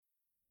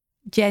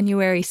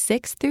January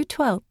 6th through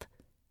 12th.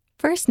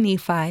 1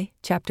 Nephi,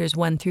 chapters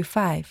 1 through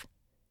 5.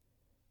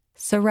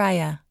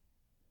 Sariah.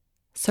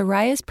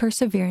 Sariah's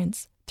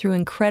perseverance through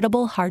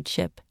incredible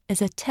hardship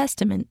is a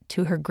testament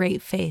to her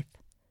great faith.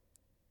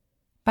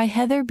 By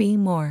Heather B.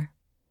 Moore.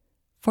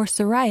 For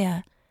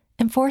Sariah,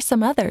 and for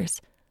some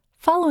others,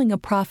 following a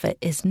prophet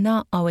is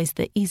not always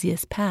the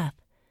easiest path.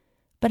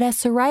 But as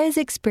Sariah's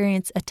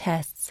experience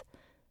attests,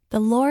 the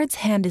Lord's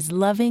hand is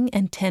loving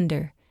and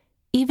tender,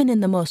 even in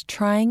the most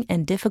trying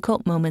and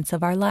difficult moments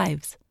of our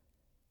lives.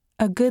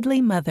 A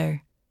goodly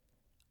mother.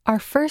 Our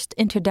first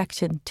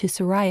introduction to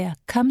Sariah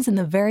comes in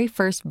the very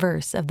first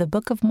verse of the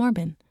Book of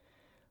Mormon,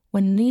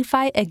 when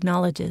Nephi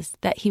acknowledges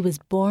that he was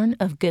born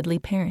of goodly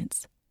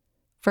parents.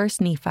 1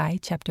 Nephi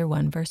chapter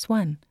 1, verse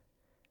 1.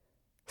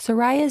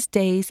 Sariah's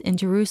days in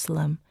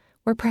Jerusalem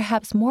were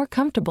perhaps more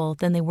comfortable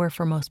than they were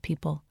for most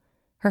people.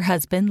 Her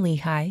husband,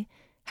 Lehi,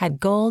 had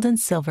gold and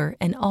silver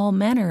and all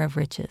manner of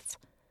riches.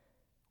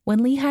 When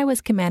Lehi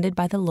was commanded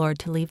by the Lord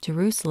to leave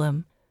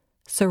Jerusalem,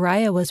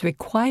 Sariah was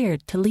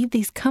required to leave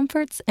these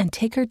comforts and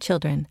take her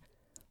children,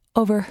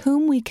 over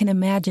whom we can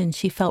imagine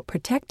she felt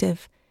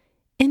protective,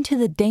 into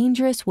the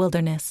dangerous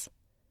wilderness.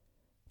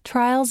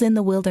 Trials in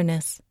the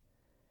wilderness.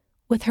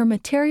 With her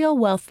material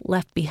wealth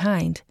left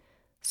behind,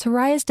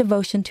 Sariah's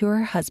devotion to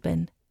her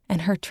husband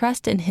and her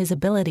trust in his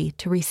ability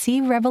to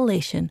receive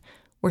revelation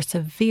were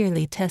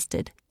severely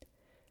tested.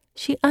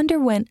 She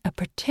underwent a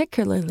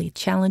particularly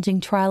challenging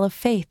trial of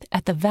faith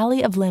at the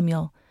Valley of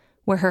Lemuel,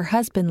 where her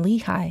husband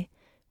Lehi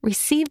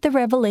received the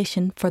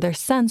revelation for their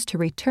sons to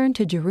return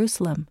to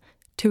Jerusalem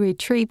to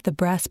retrieve the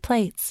brass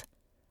plates.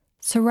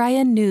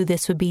 Sariah knew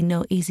this would be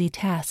no easy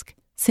task,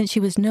 since she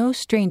was no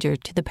stranger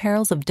to the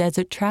perils of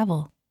desert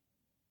travel.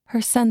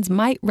 Her sons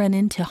might run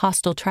into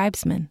hostile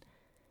tribesmen.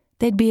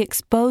 They'd be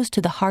exposed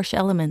to the harsh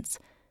elements,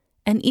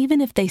 and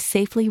even if they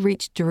safely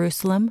reached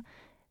Jerusalem,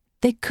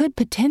 they could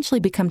potentially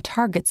become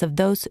targets of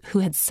those who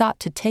had sought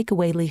to take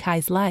away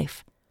Lehi's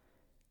life.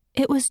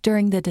 It was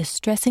during the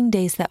distressing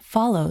days that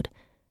followed,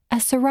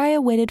 as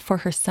Sariah waited for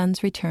her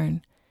son's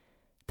return,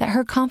 that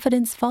her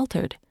confidence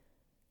faltered.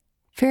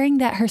 Fearing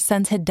that her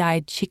sons had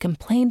died, she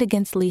complained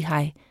against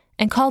Lehi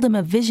and called him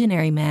a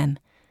visionary man,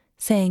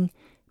 saying,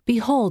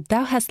 "Behold,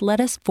 thou hast led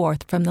us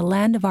forth from the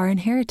land of our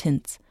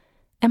inheritance,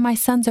 and my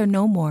sons are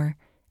no more,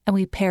 and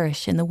we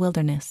perish in the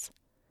wilderness."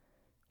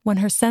 When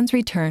her sons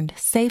returned,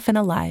 safe and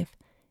alive,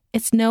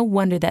 it's no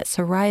wonder that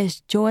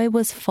Sariah's joy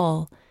was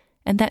full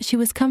and that she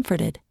was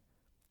comforted.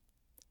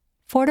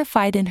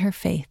 Fortified in her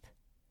faith.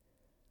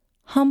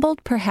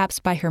 Humbled perhaps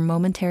by her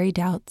momentary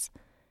doubts,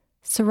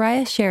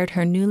 Sariah shared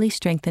her newly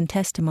strengthened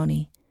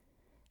testimony.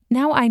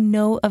 "Now I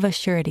know of a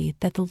surety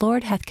that the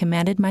Lord hath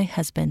commanded my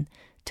husband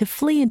to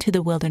flee into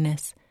the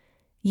wilderness.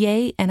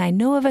 Yea, and I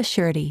know of a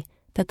surety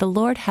that the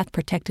Lord hath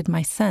protected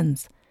my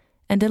sons,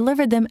 and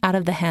delivered them out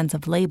of the hands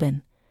of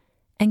Laban,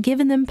 and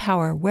given them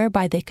power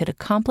whereby they could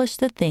accomplish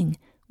the thing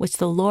which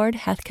the Lord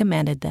hath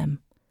commanded them."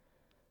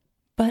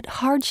 But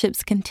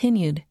hardships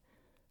continued.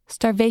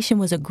 Starvation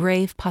was a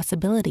grave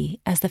possibility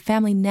as the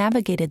family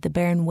navigated the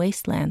barren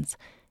wastelands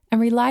and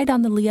relied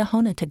on the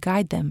Liahona to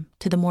guide them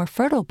to the more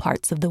fertile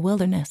parts of the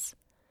wilderness.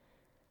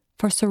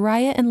 For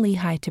Sariah and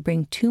Lehi to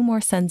bring 2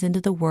 more sons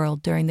into the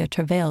world during their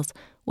travails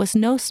was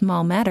no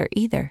small matter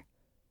either.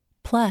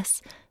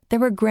 Plus, there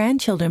were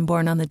grandchildren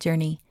born on the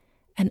journey,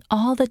 and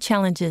all the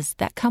challenges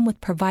that come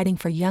with providing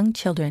for young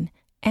children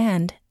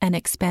and an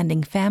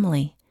expanding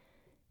family.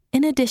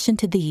 In addition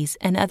to these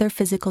and other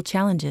physical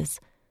challenges,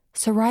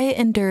 Sariah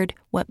endured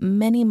what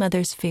many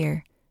mothers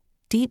fear,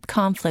 deep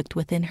conflict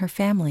within her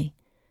family.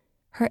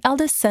 Her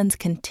eldest sons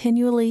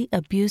continually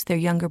abused their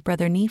younger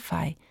brother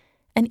Nephi,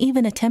 and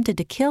even attempted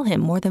to kill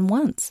him more than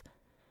once.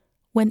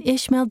 When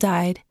Ishmael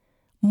died,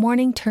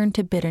 mourning turned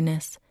to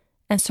bitterness,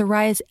 and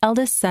Sariah's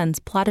eldest sons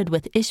plotted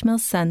with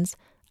Ishmael's sons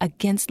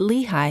against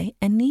Lehi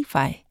and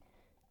Nephi.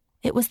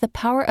 It was the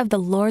power of the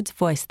Lord's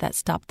voice that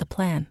stopped the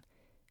plan.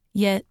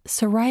 Yet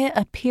Sariah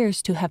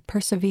appears to have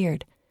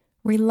persevered,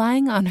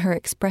 relying on her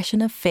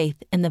expression of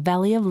faith in the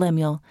Valley of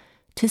Lemuel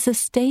to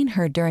sustain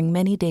her during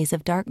many days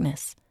of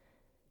darkness.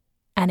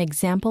 An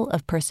example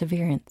of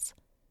perseverance.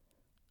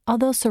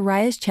 Although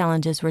Sariah's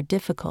challenges were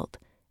difficult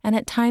and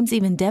at times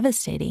even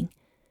devastating,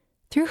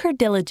 through her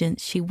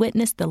diligence she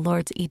witnessed the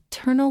Lord's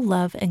eternal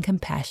love and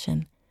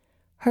compassion.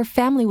 Her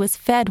family was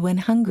fed when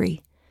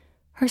hungry.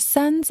 Her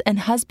sons' and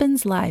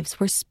husbands'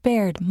 lives were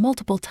spared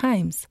multiple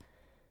times.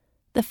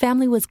 The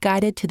family was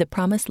guided to the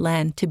promised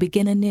land to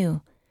begin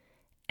anew.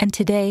 And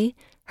today,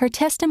 her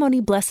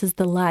testimony blesses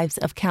the lives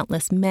of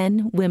countless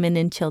men, women,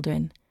 and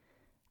children.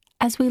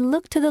 As we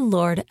look to the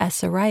Lord as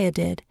Sariah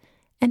did,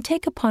 and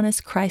take upon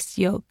us Christ's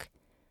yoke,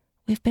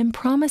 we've been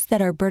promised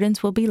that our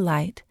burdens will be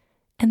light,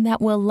 and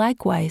that we'll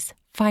likewise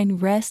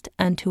find rest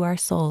unto our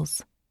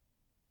souls.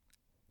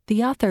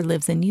 The author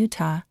lives in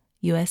Utah,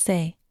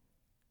 USA.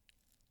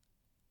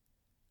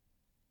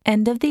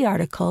 End of the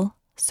article,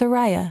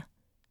 Sariah,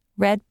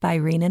 read by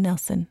Rena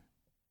Nelson.